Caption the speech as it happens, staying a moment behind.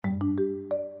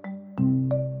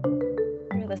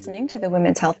listening to the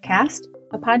Women's Health Cast,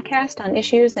 a podcast on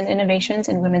issues and innovations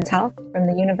in women's health from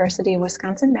the University of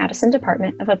Wisconsin-Madison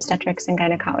Department of Obstetrics and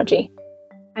Gynecology.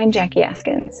 I'm Jackie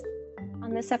Askins.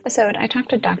 On this episode, I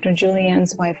talked to Dr.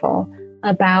 Julianne Zweifel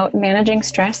about managing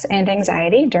stress and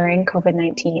anxiety during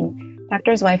COVID-19.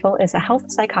 Dr. Zweifel is a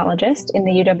health psychologist in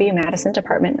the UW-Madison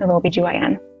Department of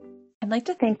OBGYN. I'd like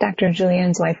to thank Dr.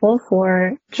 Julianne Zweifel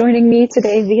for joining me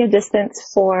today via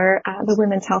distance for the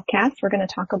Women's Health Cast. We're going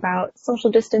to talk about social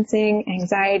distancing,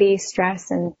 anxiety, stress,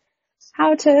 and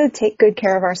how to take good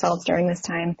care of ourselves during this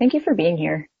time. Thank you for being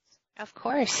here. Of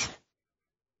course.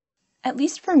 At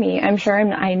least for me,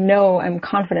 I know I'm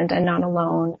confident I'm not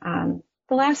alone.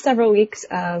 The last several weeks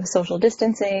of social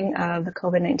distancing, of the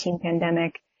COVID-19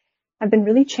 pandemic, have been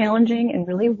really challenging and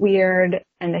really weird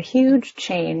and a huge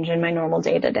change in my normal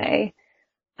day-to-day.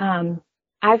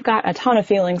 I've got a ton of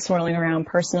feelings swirling around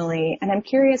personally, and I'm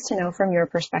curious to know from your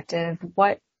perspective,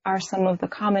 what are some of the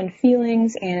common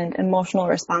feelings and emotional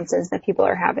responses that people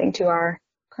are having to our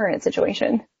current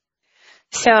situation?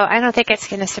 So I don't think it's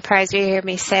going to surprise you to hear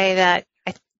me say that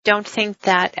I don't think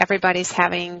that everybody's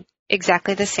having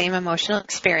exactly the same emotional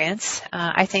experience.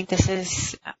 I think this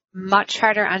is much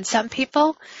harder on some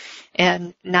people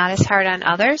and not as hard on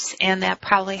others, and that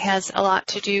probably has a lot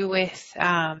to do with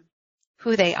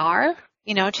who they are,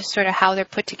 just sort of how they're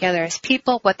put together as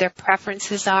people, what their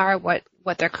preferences are, what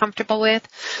they're comfortable with,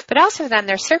 but also then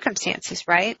their circumstances,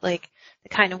 right? Like the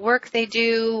kind of work they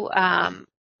do,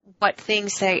 what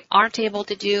things they aren't able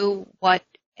to do, what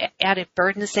added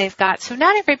burdens they've got. So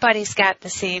not everybody's got the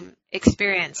same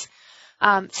experience.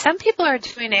 Some people are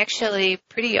doing actually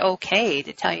pretty okay,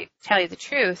 to tell you the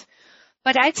truth.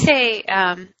 But I'd say,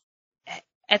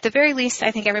 at the very least,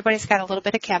 I think everybody's got a little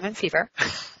bit of cabin fever,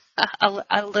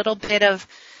 a little bit of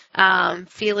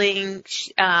feeling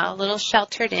a little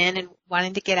sheltered in and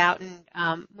wanting to get out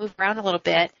and move around a little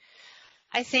bit.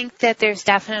 I think that there's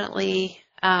definitely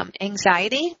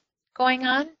anxiety going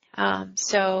on,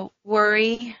 so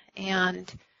worry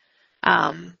and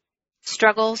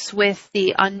struggles with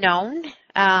the unknown.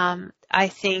 I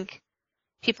think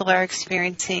people are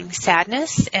experiencing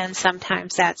sadness, and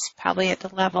sometimes that's probably at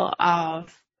the level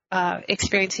of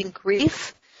experiencing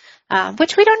grief,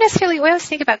 which we always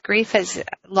think about grief as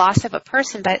loss of a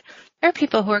person, but there are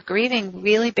people who are grieving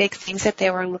really big things that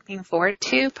they were looking forward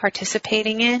to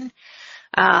participating in,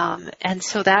 and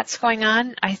so that's going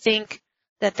on. I think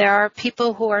that there are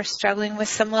people who are struggling with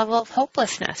some level of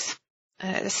hopelessness,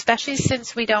 especially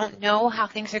since we don't know how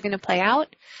things are going to play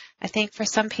out. I think for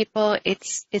some people,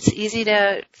 it's easy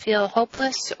to feel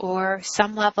hopeless or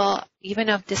some level even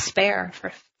of despair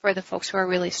for the folks who are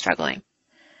really struggling.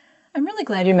 I'm really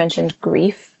glad you mentioned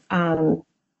grief. I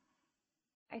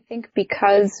think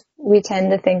because we tend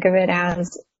to think of it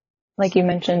as, like you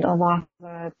mentioned, a loss of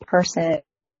a person,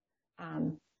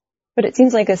 but it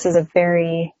seems like this is a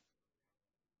very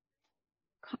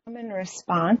common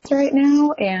response right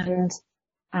now, and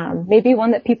maybe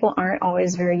one that people aren't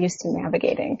always very used to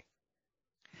navigating.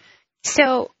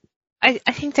 So I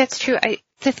think that's true.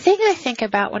 The thing I think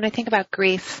about when I think about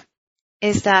grief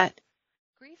is that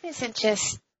grief isn't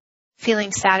just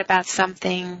feeling sad about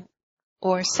something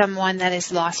or someone that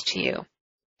is lost to you.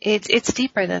 It's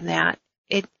deeper than that.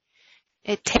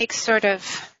 It takes sort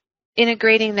of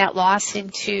integrating that loss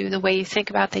into the way you think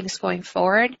about things going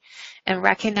forward and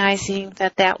recognizing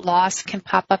that loss can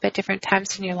pop up at different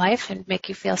times in your life and make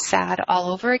you feel sad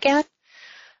all over again.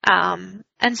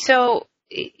 And so,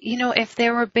 if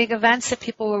there were big events that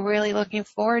people were really looking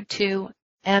forward to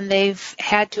and they've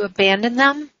had to abandon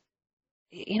them,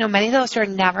 many of those are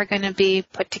never going to be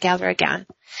put together again.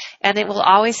 And it will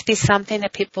always be something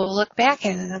that people will look back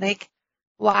at and they're like,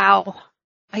 wow,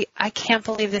 I can't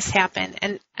believe this happened.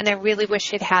 And I really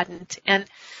wish it hadn't. And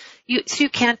you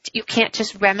can't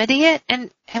just remedy it.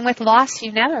 And with loss,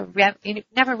 you never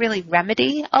really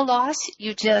remedy a loss.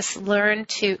 You just learn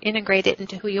to integrate it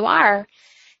into who you are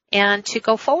and to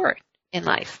go forward in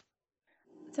life.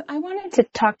 So I wanted to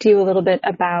talk to you a little bit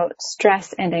about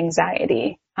stress and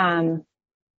anxiety. I'm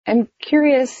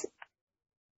curious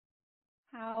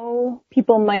how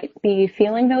people might be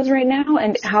feeling those right now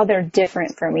and how they're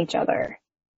different from each other.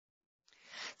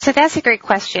 So that's a great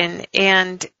question.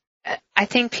 And I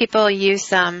think people use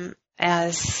them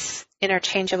as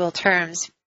interchangeable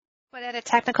terms, but at a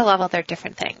technical level, they're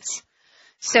different things.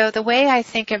 So the way I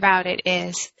think about it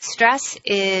is stress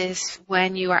is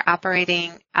when you are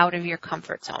operating out of your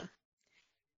comfort zone.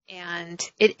 And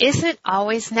it isn't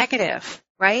always negative,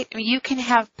 right? I mean, you can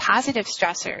have positive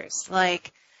stressors,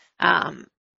 like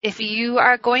if you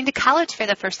are going to college for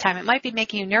the first time, it might be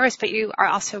making you nervous, but you are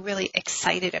also really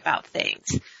excited about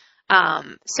things.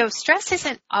 So stress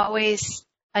isn't always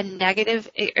a negative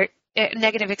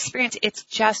experience. It's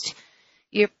just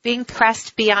you're being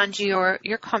pressed beyond your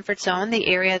comfort zone, the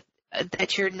area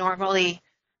that you're normally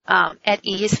at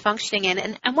ease functioning in.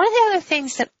 And one of the other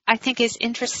things that I think is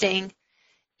interesting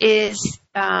is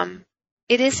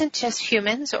it isn't just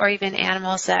humans or even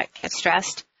animals that get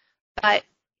stressed, but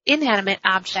inanimate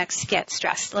objects get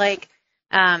stressed. Like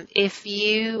if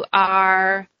you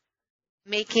are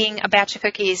making a batch of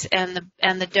cookies and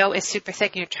the dough is super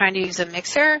thick and you're trying to use a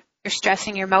mixer, you're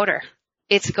stressing your motor.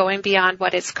 It's going beyond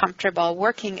what it's comfortable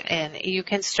working in. You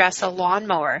can stress a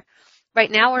lawnmower. Right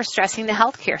now we're stressing the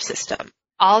healthcare system.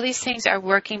 All these things are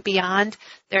working beyond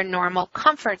their normal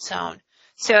comfort zone.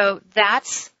 So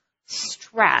that's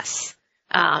stress.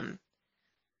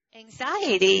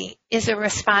 Anxiety is a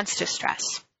response to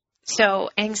stress. So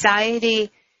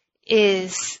anxiety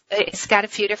it's got a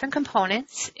few different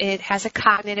components. It has a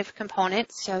cognitive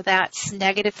component, so that's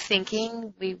negative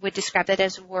thinking. We would describe that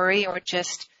as worry or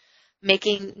just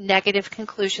making negative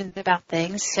conclusions about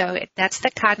things. So that's the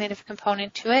cognitive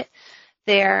component to it.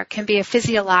 There can be a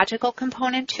physiological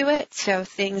component to it. So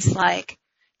things like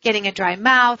getting a dry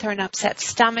mouth or an upset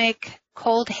stomach,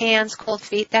 cold hands, cold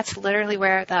feet. That's literally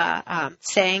where the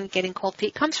saying getting cold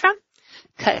feet comes from.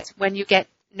 Because when you get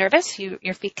nervous,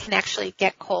 your feet can actually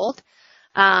get cold.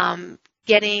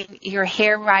 Getting your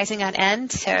hair rising on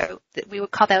end, so we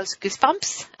would call those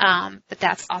goosebumps, but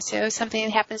that's also something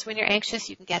that happens when you're anxious.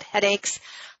 You can get headaches,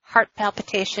 heart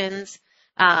palpitations,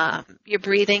 your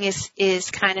breathing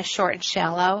is kind of short and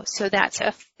shallow, so that's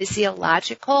a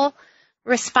physiological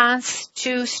response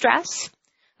to stress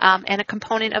and a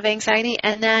component of anxiety.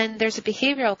 And then there's a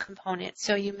behavioral component,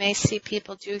 so you may see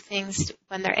people do things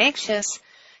when they're anxious.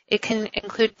 It can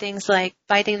include things like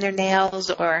biting their nails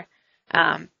or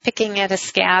picking at a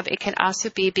scab. It can also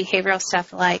be behavioral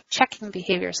stuff like checking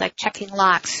behaviors, like checking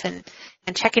locks and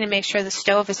checking to make sure the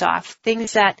stove is off.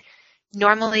 Things that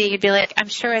normally you'd be like, I'm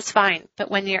sure it's fine. But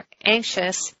when you're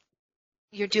anxious,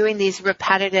 you're doing these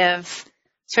repetitive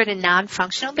sort of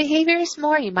non-functional behaviors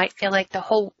more. You might feel like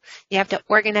you have to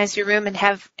organize your room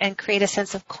and create a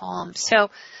sense of calm. So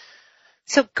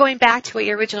going back to what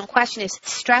your original question is,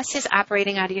 stress is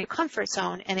operating out of your comfort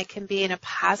zone, and it can be in a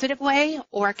positive way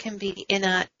or it can be in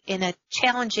a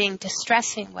challenging,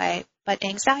 distressing way. But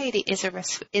anxiety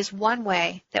is one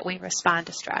way that we respond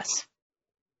to stress.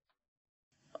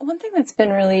 One thing that's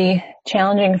been really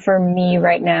challenging for me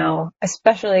right now,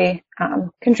 especially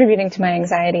contributing to my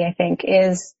anxiety, I think,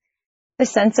 is the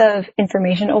sense of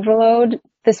information overload,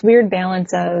 this weird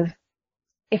balance of,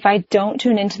 if I don't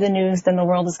tune into the news, then the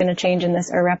world is going to change in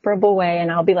this irreparable way and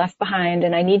I'll be left behind,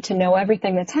 and I need to know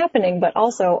everything that's happening. But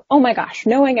also, oh my gosh,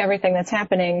 knowing everything that's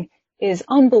happening is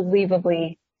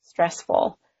unbelievably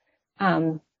stressful.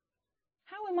 How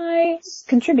am I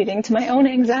contributing to my own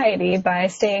anxiety by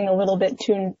staying a little bit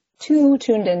too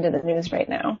tuned into the news right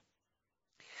now?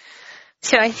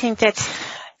 So I think that's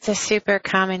a super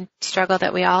common struggle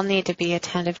that we all need to be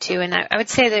attentive to. And I would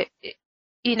say that,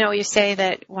 you say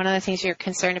that one of the things you're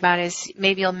concerned about is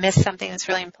maybe you'll miss something that's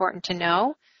really important to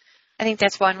know. I think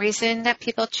that's one reason that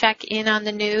people check in on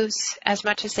the news as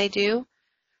much as they do.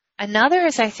 Another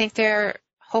is I think they're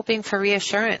hoping for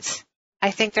reassurance.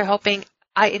 I think they're hoping,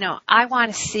 I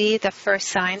want to see the first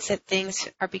signs that things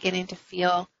are beginning to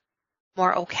feel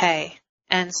more okay.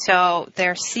 And so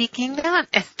they're seeking that.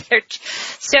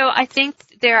 So I think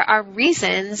there are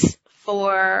reasons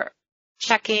for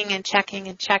checking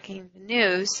the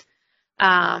news,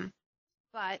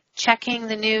 but checking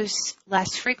the news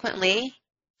less frequently,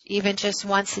 even just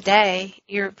once a day,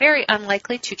 you're very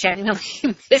unlikely to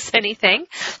genuinely miss anything.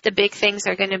 The big things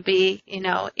are going to be, in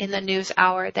the news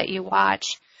hour that you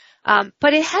watch.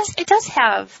 But it does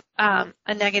have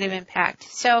a negative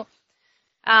impact. So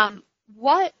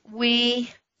what we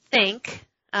think,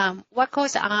 what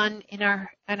goes on in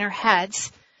our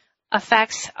heads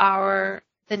affects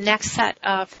the next set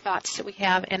of thoughts that we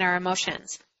have in our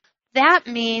emotions. That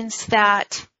means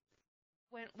that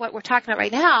what we're talking about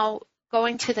right now,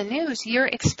 going to the news, you're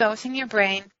exposing your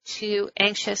brain to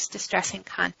anxious, distressing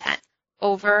content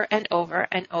over and over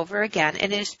and over again,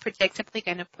 and it is predictably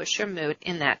going to push your mood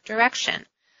in that direction.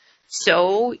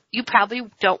 So you probably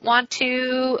don't want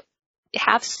to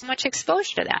have so much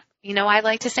exposure to that. I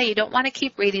like to say you don't want to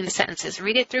keep reading the sentences.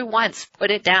 Read it through once,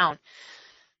 put it down.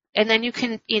 And then you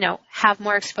can, have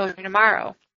more exposure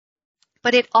tomorrow.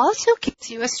 But it also gives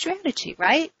you a strategy,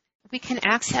 right? We can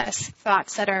access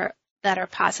thoughts that are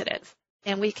positive.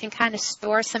 And we can kind of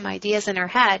store some ideas in our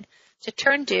head to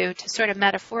turn to sort of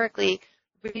metaphorically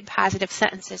read positive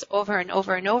sentences over and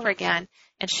over and over again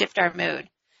and shift our mood.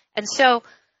 And so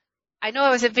I know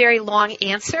it was a very long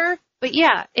answer, but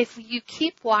yeah, if you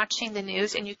keep watching the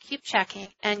news and you keep checking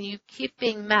and you keep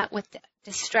being met with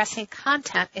distressing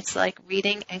content, it's like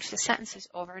reading anxious sentences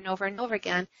over and over and over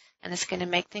again, and it's going to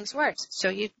make things worse. So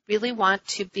you really want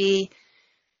to be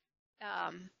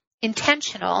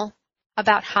intentional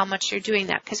about how much you're doing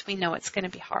that, because we know it's going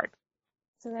to be hard.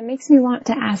 So that makes me want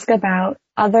to ask about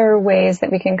other ways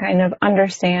that we can kind of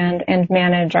understand and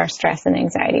manage our stress and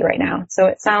anxiety right now. So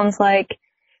it sounds like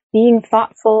being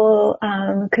thoughtful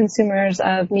consumers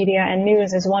of media and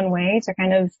news is one way to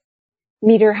kind of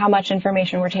meter how much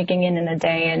information we're taking in a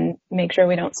day and make sure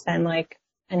we don't spend like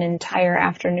an entire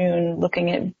afternoon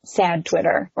looking at sad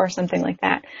Twitter or something like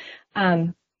that.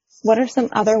 What are some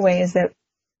other ways that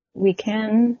we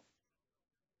can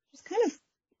just kind of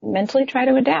mentally try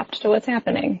to adapt to what's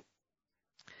happening?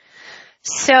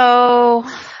 So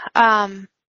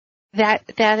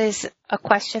that is a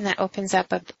question that opens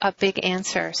up a big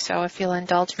answer. So if you'll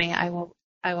indulge me, I will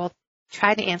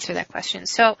try to answer that question.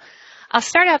 So I'll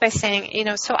start out by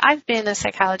saying, so I've been a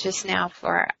psychologist now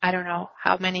for I don't know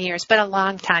how many years, but a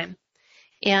long time.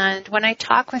 And when I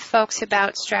talk with folks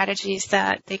about strategies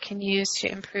that they can use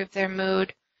to improve their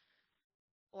mood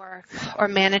or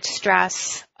manage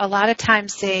stress, a lot of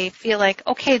times they feel like,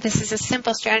 okay, this is a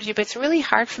simple strategy, but it's really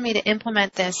hard for me to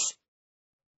implement this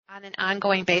on an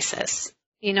ongoing basis,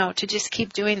 to just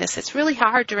keep doing this. It's really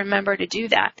hard to remember to do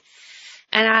that.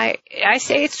 And I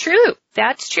say it's true.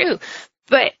 That's true.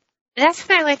 But that's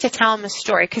when I like to tell them a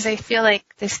story, because I feel like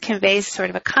this conveys sort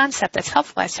of a concept that's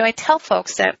helpful. So I tell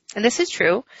folks that, and this is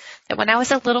true, that when I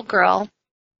was a little girl,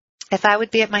 if I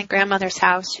would be at my grandmother's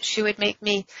house, she would make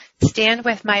me stand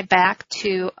with my back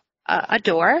to a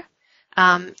door,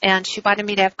 and she wanted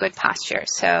me to have good posture.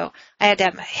 So I had to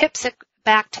have my hips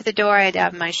back to the door, I had to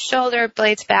have my shoulder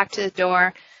blades back to the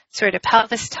door, sort of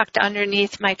pelvis tucked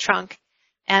underneath my trunk,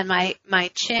 and my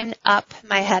chin up,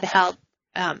 my head held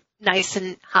nice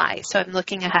and high. So I'm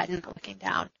looking ahead and looking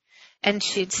down. And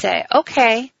she'd say,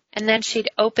 okay. And then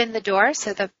she'd open the door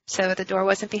so the door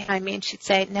wasn't behind me, and she'd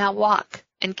say, now walk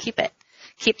and keep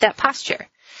that posture.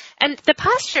 And the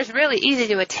posture is really easy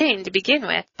to attain to begin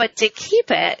with, but to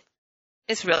keep it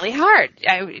is really hard.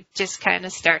 I would just kind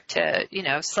of start to,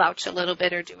 slouch a little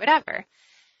bit or do whatever.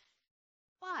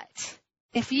 But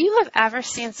if you have ever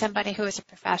seen somebody who is a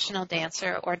professional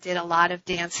dancer or did a lot of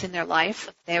dance in their life,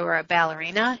 if they were a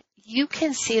ballerina, you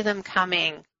can see them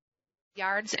coming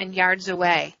yards and yards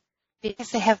away because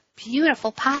they have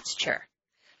beautiful posture.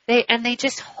 They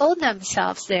just hold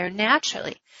themselves there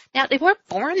naturally. Now, they weren't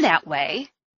born that way.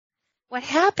 What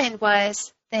happened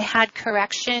was they had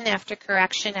correction after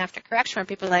correction after correction where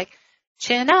people were like,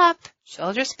 chin up,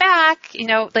 shoulders back,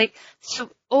 so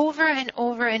over and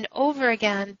over and over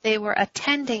again, they were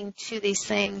attending to these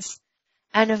things.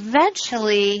 And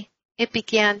eventually, it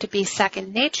began to be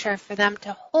second nature for them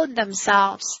to hold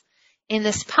themselves in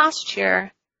this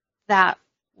posture that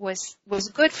was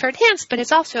good for dance, but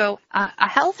it's also a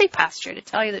healthy posture, to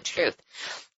tell you the truth.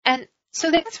 And so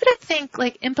that's what I think,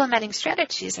 like, implementing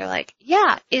strategies are like.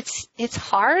 Yeah, it's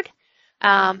hard.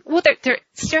 Their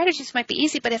strategies might be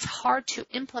easy, but it's hard to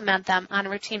implement them on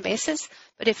a routine basis.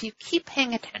 But if you keep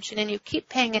paying attention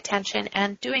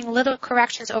and doing little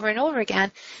corrections over and over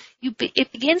again,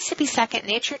 it begins to be second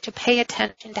nature to pay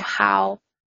attention to how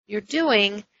you're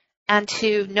doing and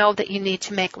to know that you need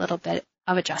to make a little bit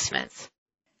of adjustments.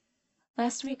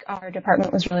 Last week, our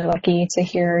department was really lucky to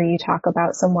hear you talk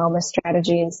about some wellness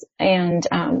strategies, and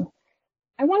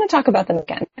I want to talk about them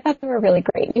again. I thought they were really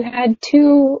great. You had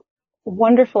two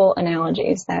wonderful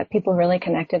analogies that people really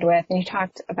connected with, and you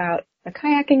talked about the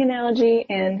kayaking analogy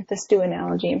and the stew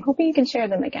analogy. I'm hoping you can share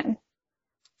them again.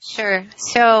 Sure.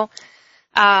 So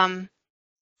I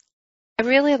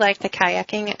really like the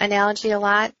kayaking analogy a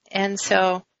lot, and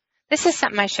so this is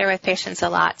something I share with patients a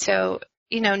lot. So,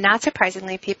 not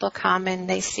surprisingly, people come and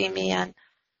they see me and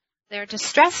they're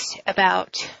distressed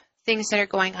about things that are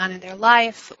going on in their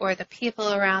life or the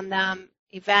people around them,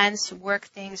 events, work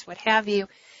things, what have you.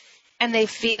 And they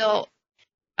feel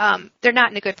they're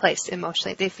not in a good place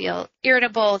emotionally. They feel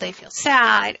irritable, they feel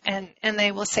sad, and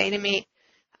they will say to me,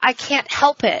 I can't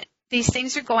help it. These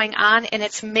things are going on and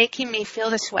it's making me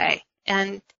feel this way.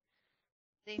 And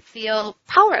they feel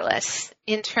powerless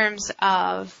in terms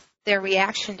of their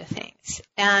reaction to things.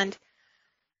 And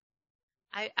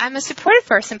I'm a supportive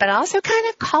person, but I also kind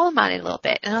of call them on it a little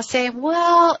bit. And I'll say,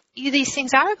 well, these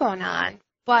things are going on,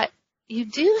 but you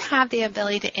do have the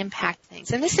ability to impact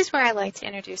things. And this is where I like to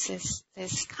introduce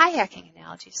this kayaking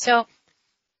analogy. So what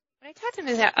I talk to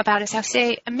them about is I'll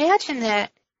say, imagine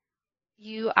that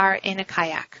you are in a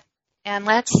kayak. And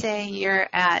let's say you're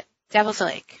at Devil's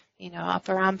Lake, up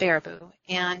around Baraboo.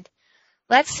 And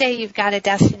let's say you've got a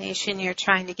destination you're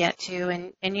trying to get to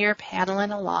and you're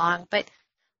paddling along, but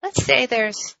let's say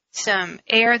there's some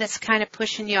air that's kind of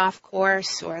pushing you off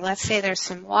course, or let's say there's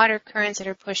some water currents that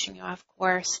are pushing you off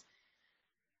course,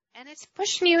 and it's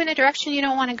pushing you in a direction you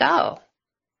don't want to go.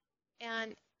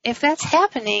 And if that's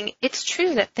happening, it's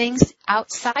true that things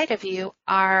outside of you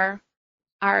are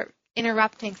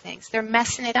interrupting things. They're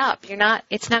messing it up.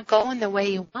 It's not going the way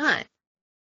you want.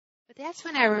 But that's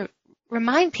when I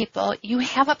remind people, you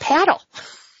have a paddle.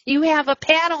 You have a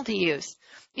paddle to use.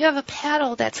 You have a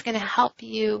paddle that's going to help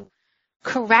you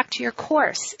correct your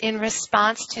course in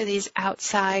response to these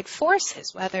outside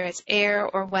forces, whether it's air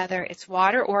or whether it's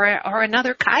water or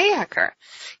another kayaker.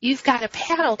 You've got a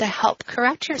paddle to help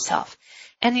correct yourself.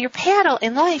 And your paddle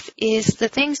in life is the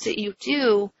things that you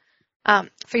do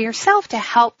for yourself to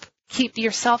help keep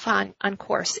yourself on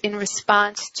course in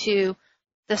response to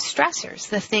the stressors,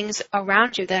 the things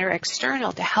around you that are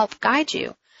external to help guide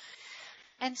you.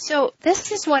 And so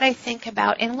this is what I think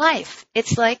about in life.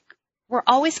 It's like we're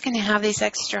always going to have these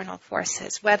external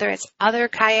forces, whether it's other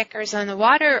kayakers on the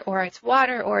water or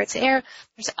it's air.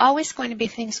 There's always going to be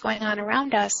things going on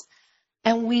around us.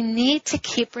 And we need to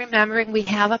keep remembering we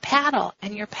have a paddle.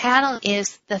 And your paddle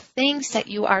is the things that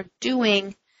you are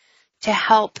doing to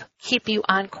help keep you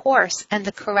on course and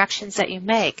the corrections that you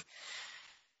make.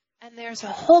 And there's a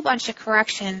whole bunch of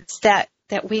corrections that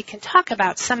we can talk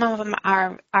about. Some of them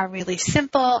are really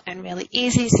simple and really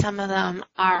easy. Some of them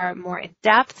are more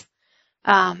in-depth.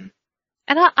 And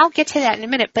I'll get to that in a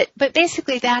minute. But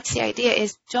basically that's the idea,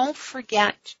 is don't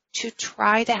forget to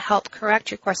try to help correct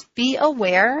your course. Be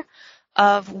aware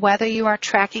of whether you are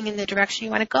tracking in the direction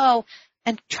you want to go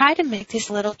and try to make these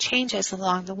little changes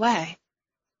along the way.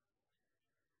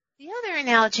 The other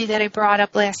analogy that I brought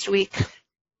up last week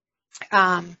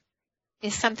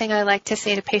is something I like to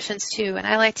say to patients too. And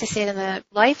I like to say to them,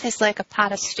 life is like a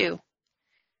pot of stew.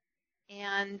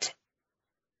 And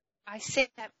I say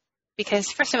that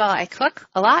because, first of all, I cook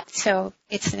a lot, so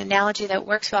it's an analogy that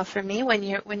works well for me. When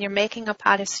you're making a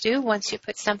pot of stew, once you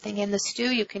put something in the stew,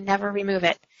 you can never remove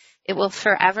it. It will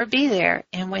forever be there.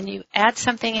 And when you add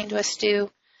something into a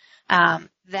stew,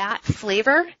 that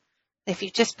flavor, if you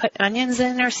just put onions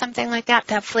in or something like that,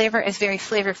 that flavor is very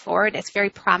flavor forward. It's very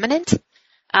prominent.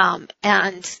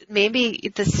 And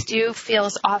maybe the stew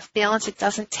feels off balance. It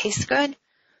doesn't taste good,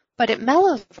 but it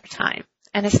mellows over time.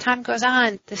 And as time goes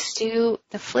on, the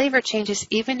flavor changes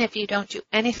even if you don't do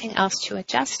anything else to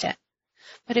adjust it.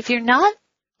 But if you're not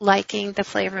liking the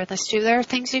flavor of the stew, there are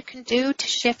things you can do to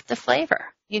shift the flavor.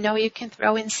 You can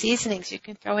throw in seasonings. You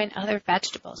can throw in other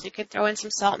vegetables. You can throw in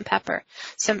some salt and pepper,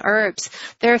 some herbs.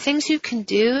 There are things you can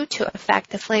do to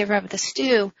affect the flavor of the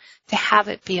stew to have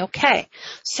it be okay.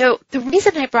 So the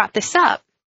reason I brought this up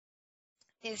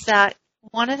is that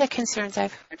one of the concerns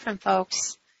I've heard from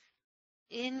folks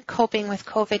in coping with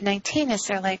COVID-19 is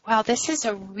they're like, wow, this is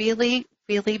a really,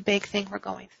 really big thing we're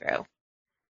going through.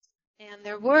 And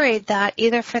they're worried that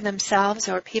either for themselves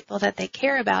or people that they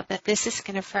care about, that this is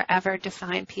going to forever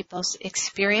define people's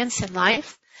experience in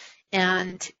life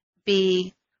and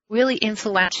be really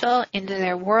influential into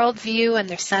their worldview and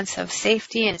their sense of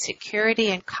safety and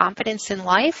security and confidence in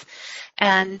life,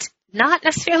 and not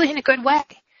necessarily in a good way.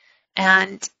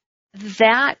 And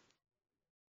that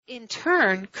in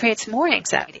turn creates more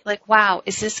anxiety. Like, wow,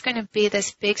 is this going to be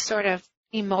this big sort of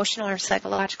emotional or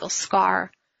psychological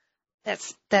scar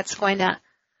that's going to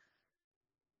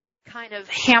kind of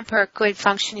hamper good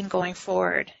functioning going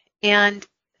forward? And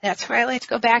that's where I like to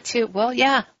go back to, well,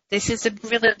 yeah, this is a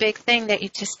really big thing that you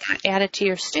just got added to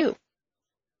your stew.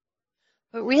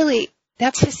 But really,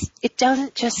 it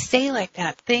doesn't just stay like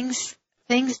that. Things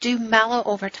do mellow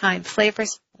over time.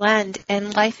 Flavors blend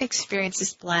and life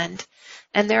experiences blend.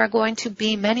 And there are going to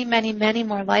be many, many, many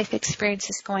more life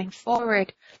experiences going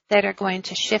forward that are going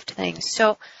to shift things.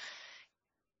 So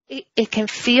it can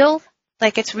feel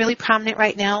like it's really prominent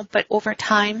right now, but over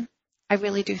time, I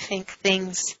really do think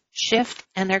things shift,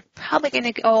 and they're probably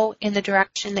going to go in the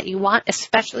direction that you want,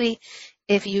 especially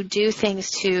if you do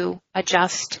things to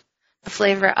adjust the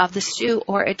flavor of the stew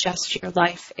or adjust your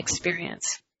life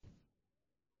experience.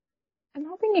 I'm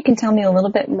hoping you can tell me a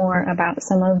little bit more about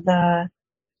some of the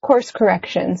course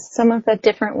corrections, some of the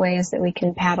different ways that we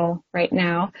can paddle right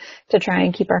now to try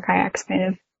and keep our kayaks kind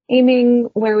of aiming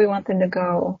where we want them to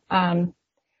go.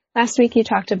 Last week you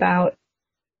talked about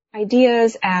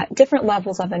ideas at different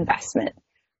levels of investment.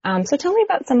 So tell me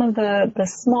about some of the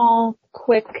small,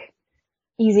 quick,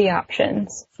 easy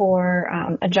options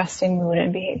for adjusting mood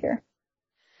and behavior.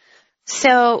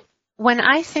 So when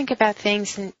I think about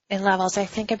things in levels, I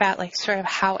think about like sort of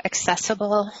how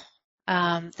accessible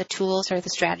the tools or the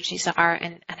strategies are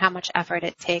and how much effort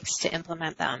it takes to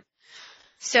implement them.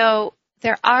 So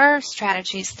there are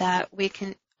strategies that we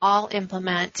can all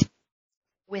implement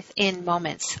within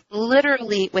moments,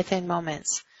 literally within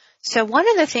moments. So one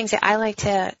of the things that I like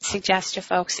to suggest to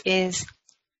folks is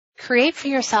create for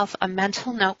yourself a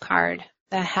mental note card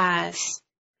that has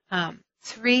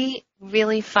 3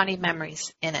 really funny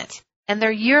memories in it. And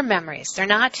they're your memories. They're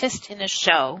not just in a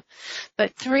show,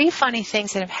 but 3 funny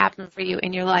things that have happened for you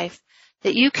in your life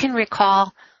that you can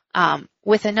recall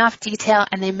with enough detail,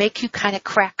 and they make you kind of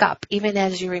crack up even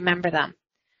as you remember them.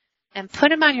 And put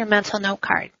them on your mental note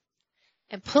card.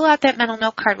 And pull out that mental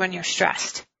note card when you're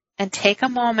stressed. And take a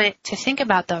moment to think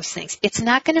about those things. It's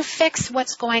not going to fix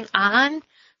what's going on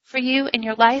for you in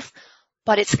your life,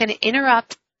 but it's going to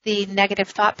interrupt the negative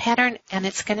thought pattern, and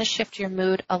it's going to shift your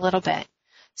mood a little bit.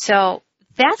 So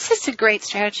that's just a great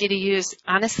strategy to use,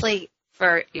 honestly,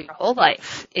 for your whole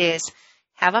life, is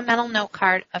have a mental note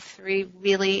card of 3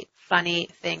 really funny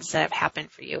things that have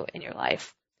happened for you in your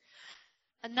life.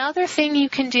 Another thing you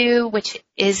can do, which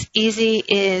is easy,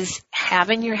 is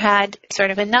have in your head sort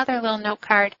of another little note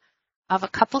card of a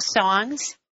couple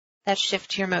songs that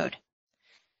shift your mood.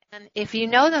 And if you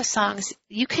know those songs,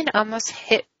 you can almost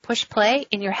hit push play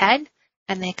in your head,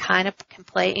 and they kind of can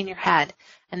play in your head.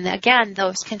 And again,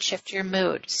 those can shift your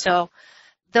mood. So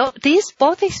both these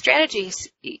strategies,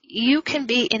 you can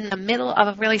be in the middle of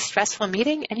a really stressful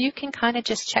meeting, and you can kind of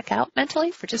just check out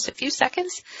mentally for just a few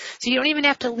seconds. So you don't even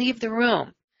have to leave the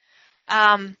room.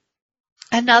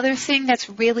 Another thing that's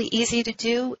really easy to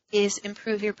do is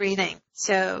improve your breathing.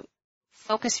 So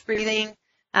focused breathing.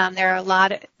 There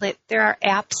are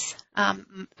apps.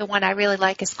 The one I really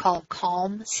like is called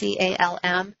Calm,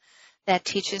 C-A-L-M, that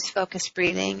teaches focused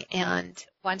breathing. And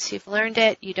once you've learned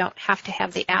it, you don't have to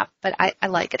have the app, but I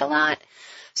like it a lot.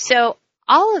 So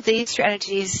all of these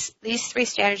strategies, these 3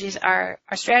 strategies are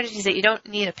strategies that you don't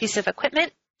need a piece of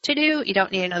equipment to do. You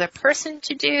don't need another person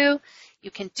to do. You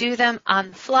can do them on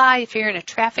the fly. If you're in a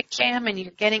traffic jam and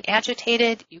you're getting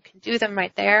agitated, you can do them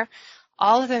right there.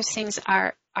 All of those things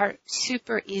are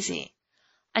super easy.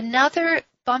 Another,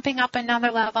 bumping up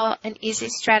another level, an easy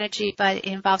strategy, but it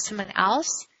involves someone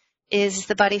else, is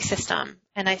the buddy system.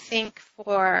 And I think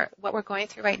for what we're going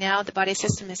through right now, the buddy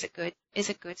system is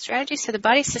a good strategy. So the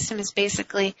buddy system is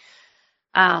basically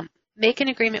make an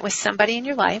agreement with somebody in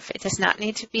your life. It does not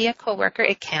need to be a coworker.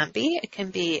 It can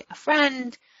be a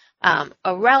friend,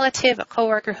 a relative, a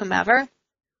coworker, whomever.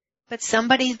 But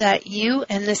somebody that you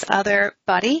and this other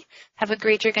buddy have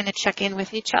agreed you're going to check in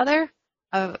with each other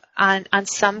on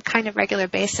some kind of regular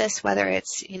basis, whether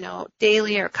it's,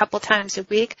 daily or a couple times a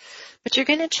week. But you're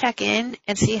going to check in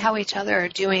and see how each other are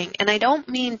doing. And I don't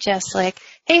mean just like,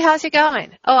 hey, how's it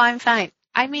going? Oh, I'm fine.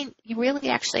 I mean, you really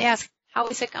actually ask, how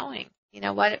is it going?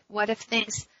 What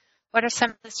are some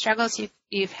of the struggles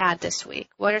you've had this week?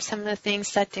 What are some of the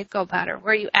things that did go better?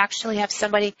 Where you actually have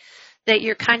somebody that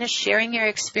you're kind of sharing your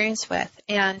experience with.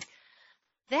 And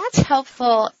that's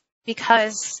helpful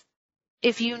because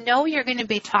if you know you're going to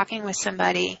be talking with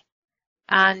somebody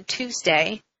on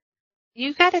Tuesday,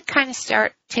 you got to kind of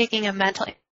start taking a mental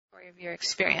inventory of your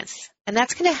experience. And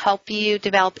that's going to help you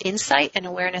develop insight and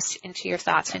awareness into your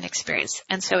thoughts and experience.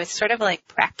 And so it's sort of like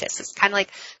practice. It's kind of like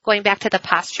going back to the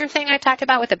posture thing I talked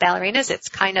about with the ballerinas. It's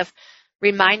kind of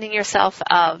reminding yourself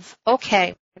of,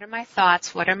 okay, what are my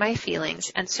thoughts? What are my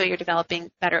feelings? And so you're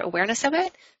developing better awareness of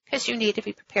it because you need to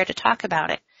be prepared to talk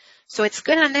about it. So it's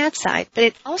good on that side, but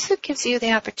it also gives you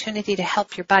the opportunity to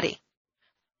help your buddy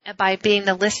by being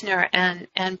the listener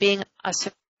and being a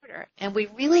supporter. And we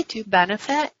really do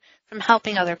benefit from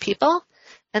helping other people.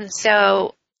 And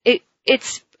so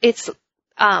it's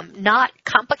not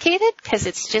complicated because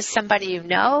it's just somebody you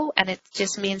know, and it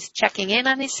just means checking in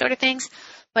on these sort of things,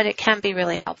 but it can be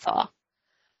really helpful.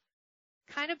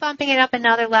 Kind of bumping it up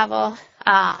another level,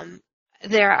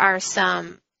 there are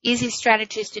some easy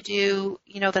strategies to do,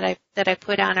 that I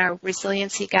put on our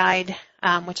resiliency guide,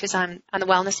 which is on the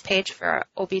wellness page for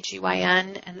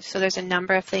OBGYN. And so there's a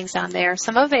number of things on there.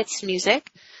 Some of it's music.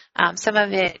 Some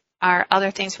of it are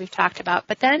other things we've talked about.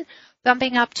 But then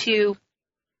bumping up to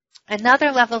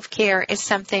another level of care is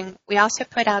something we also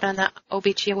put out on the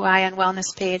OBGYN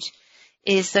wellness page,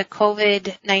 is the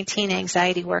COVID-19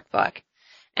 anxiety workbook.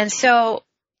 And so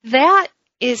that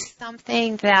is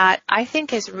something that I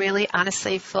think is really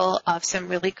honestly full of some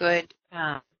really good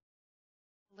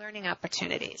learning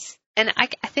opportunities. And I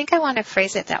think I want to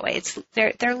phrase it that way.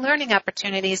 They're learning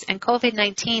opportunities, and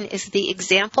COVID-19 is the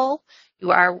example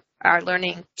you are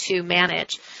learning to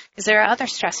manage. because there are other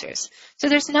stressors. So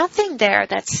there's nothing there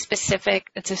that's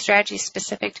specific, it's a strategy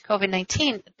specific to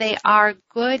COVID-19. They are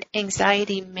good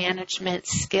anxiety management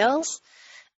skills,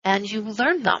 and you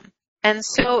learn them. And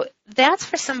so that's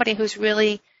for somebody who's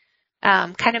really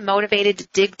kind of motivated to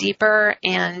dig deeper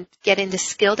and get into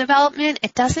skill development.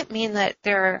 It doesn't mean that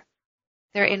they're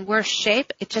in worse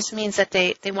shape. It just means that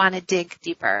they want to dig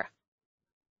deeper.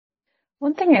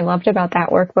 One thing I loved about that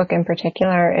workbook in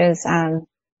particular is,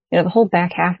 the whole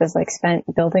back half is like spent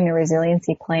building a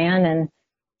resiliency plan. And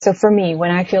so for me, when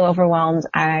I feel overwhelmed,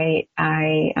 I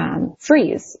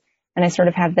freeze, and I sort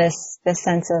of have this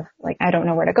sense of like, I don't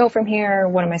know where to go from here.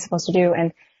 What am I supposed to do?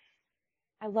 And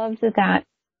I loved that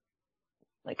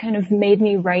like kind of made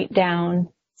me write down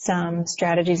some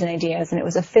strategies and ideas. And it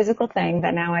was a physical thing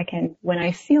that now I can, when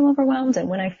I feel overwhelmed and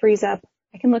when I freeze up,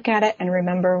 I can look at it and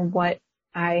remember what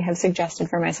I have suggested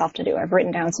for myself to do. I've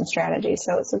written down some strategies.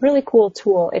 So it's a really cool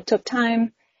tool. It took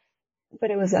time,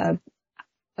 but it was a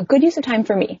good use of time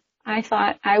for me. I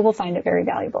thought I will find it very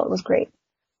valuable. It was great.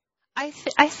 I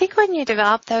think when you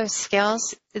develop those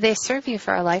skills, they serve you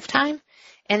for a lifetime.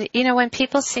 And, when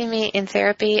people see me in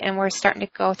therapy and we're starting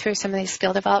to go through some of these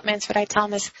skill developments, what I tell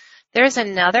them is there's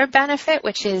another benefit,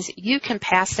 which is you can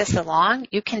pass this along.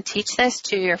 You can teach this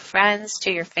to your friends,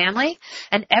 to your family,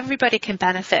 and everybody can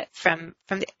benefit from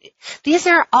these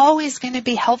are always going to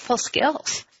be helpful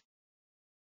skills.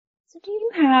 So do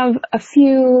you have a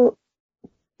few,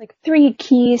 like 3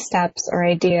 key steps or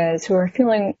ideas for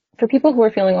people who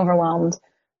are feeling overwhelmed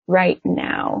right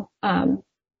now?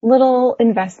 Little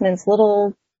investments,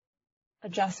 little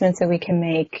adjustments that we can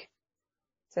make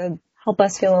to help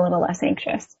us feel a little less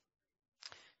anxious.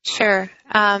 Sure.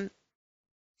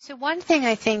 So one thing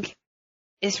I think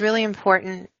is really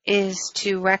important is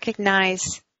to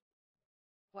recognize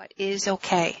what is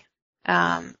okay.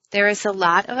 There is a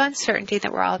lot of uncertainty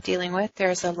that we're all dealing with.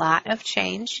 There's a lot of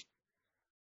change.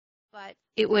 But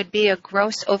it would be a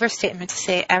gross overstatement to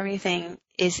say everything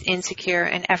is insecure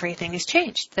and everything has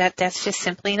changed. That's just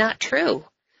simply not true.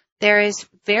 There is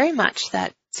very much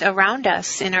that's around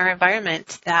us in our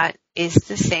environment that is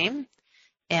the same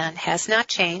and has not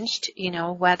changed,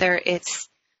 whether it's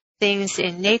things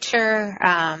in nature.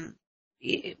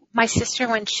 My sister,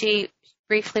 when she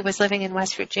briefly was living in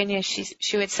West Virginia,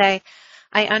 she would say,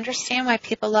 I understand why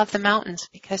people love the mountains,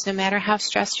 because no matter how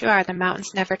stressed you are, the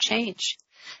mountains never change.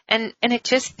 And it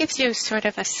just gives you sort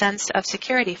of a sense of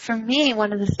security. For me,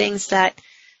 one of the things that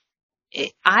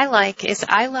I like is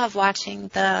I love watching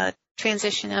the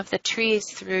transition of the trees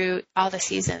through all the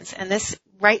seasons. And this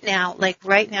right now,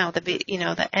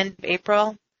 the end of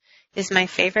April is my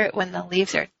favorite when the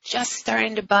leaves are just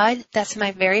starting to bud. That's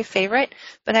my very favorite.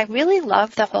 But I really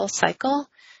love the whole cycle.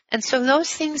 And so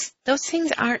those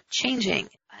things aren't changing.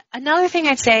 Another thing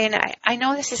I'd say, and I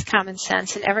know this is common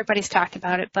sense and everybody's talked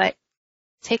about it, but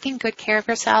taking good care of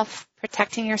yourself,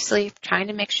 protecting your sleep, trying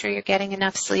to make sure you're getting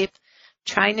enough sleep,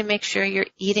 trying to make sure you're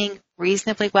eating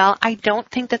reasonably well. I don't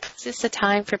think that this is the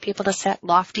time for people to set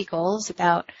lofty goals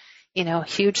about,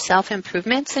 huge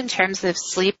self-improvements in terms of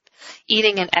sleep,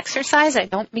 eating, and exercise. I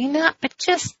don't mean that, but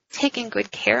just taking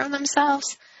good care of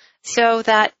themselves so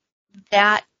that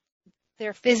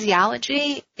their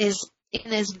physiology is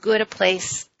in as good a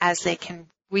place as they can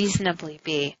reasonably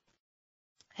be.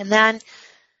 And then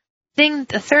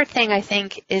the third thing I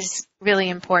think is really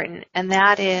important, and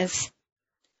that is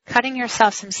cutting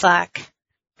yourself some slack,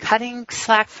 cutting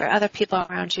slack for other people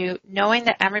around you, knowing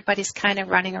that everybody's kind of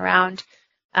running around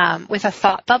with a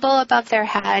thought bubble above their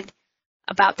head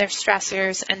about their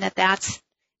stressors, and that's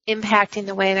impacting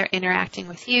the way they're interacting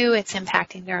with you. It's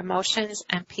impacting their emotions,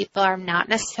 and people are not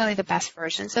necessarily the best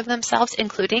versions of themselves,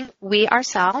 including we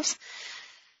ourselves.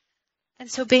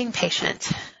 And so being patient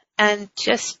and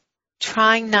just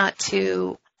trying not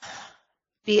to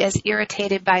be as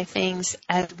irritated by things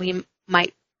as we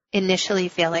might initially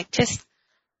feel like. Just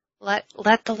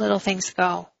let the little things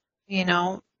go.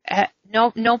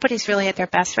 Nobody's really at their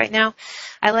best right now.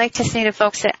 I like to say to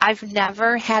folks that I've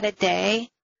never had a day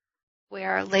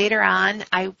where later on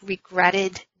I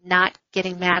regretted not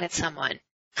getting mad at someone.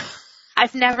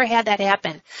 I've never had that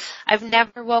happen. I've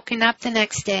never woken up the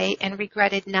next day and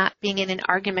regretted not being in an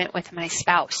argument with my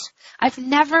spouse. I've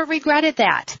never regretted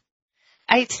that.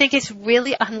 I think it's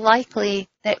really unlikely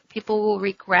that people will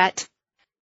regret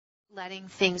letting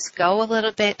things go a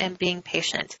little bit and being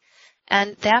patient.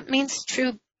 And that means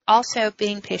also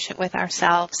being patient with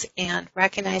ourselves and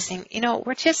recognizing,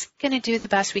 we're just going to do the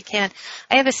best we can.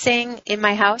 I have a saying in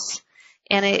my house,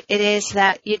 and it is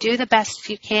that you do the best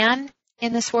you can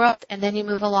in this world, and then you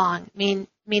move along.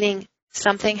 Meaning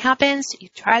something happens, you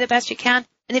try the best you can,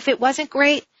 and if it wasn't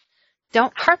great,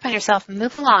 don't harp on yourself and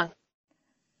move along.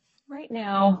 Right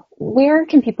now, where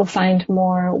can people find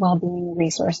more well-being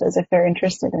resources if they're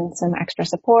interested in some extra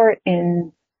support,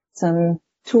 in some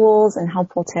tools and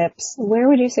helpful tips? Where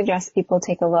would you suggest people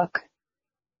take a look?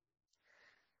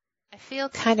 I feel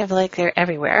kind of like they're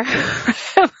everywhere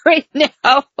right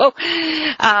now.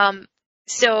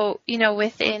 So,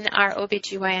 within our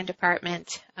OBGYN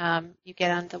department, you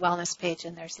get on the wellness page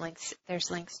and there's links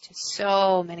to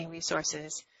so many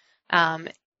resources.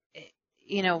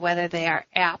 Whether they are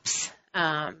apps,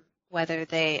 whether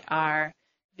they are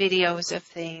videos of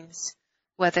things,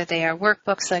 whether they are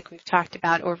workbooks like we've talked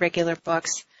about or regular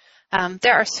books.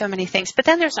 There are so many things. But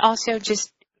then there's also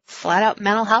just flat out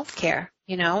mental health care,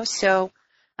 so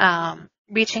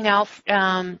reaching out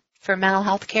for mental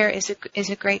health care is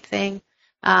a great thing.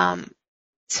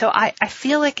 So I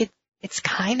feel like it's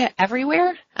kind of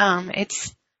everywhere.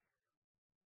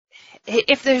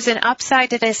 If there's an upside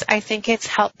to this, I think it's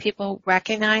helped people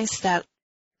recognize that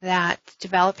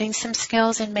developing some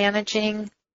skills in managing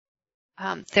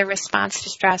their response to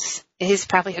stress is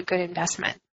probably a good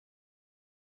investment.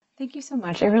 Thank you so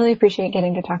much. I really appreciate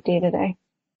getting to talk to you today.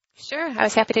 Sure. I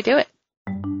was happy to do it.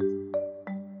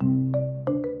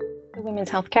 The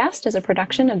Women's Healthcast is a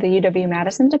production of the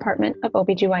UW-Madison Department of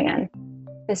OBGYN.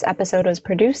 This episode was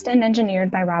produced and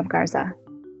engineered by Rob Garza.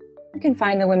 You can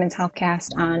find the Women's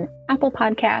Healthcast on Apple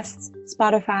Podcasts,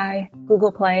 Spotify,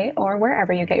 Google Play, or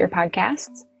wherever you get your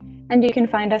podcasts. And you can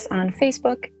find us on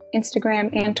Facebook,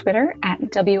 Instagram, and Twitter at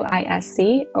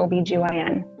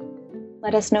WISC-OBGYN.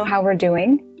 Let us know how we're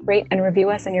doing, rate and review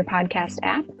us in your podcast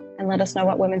app, and let us know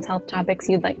what women's health topics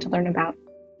you'd like to learn about.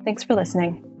 Thanks for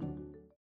listening.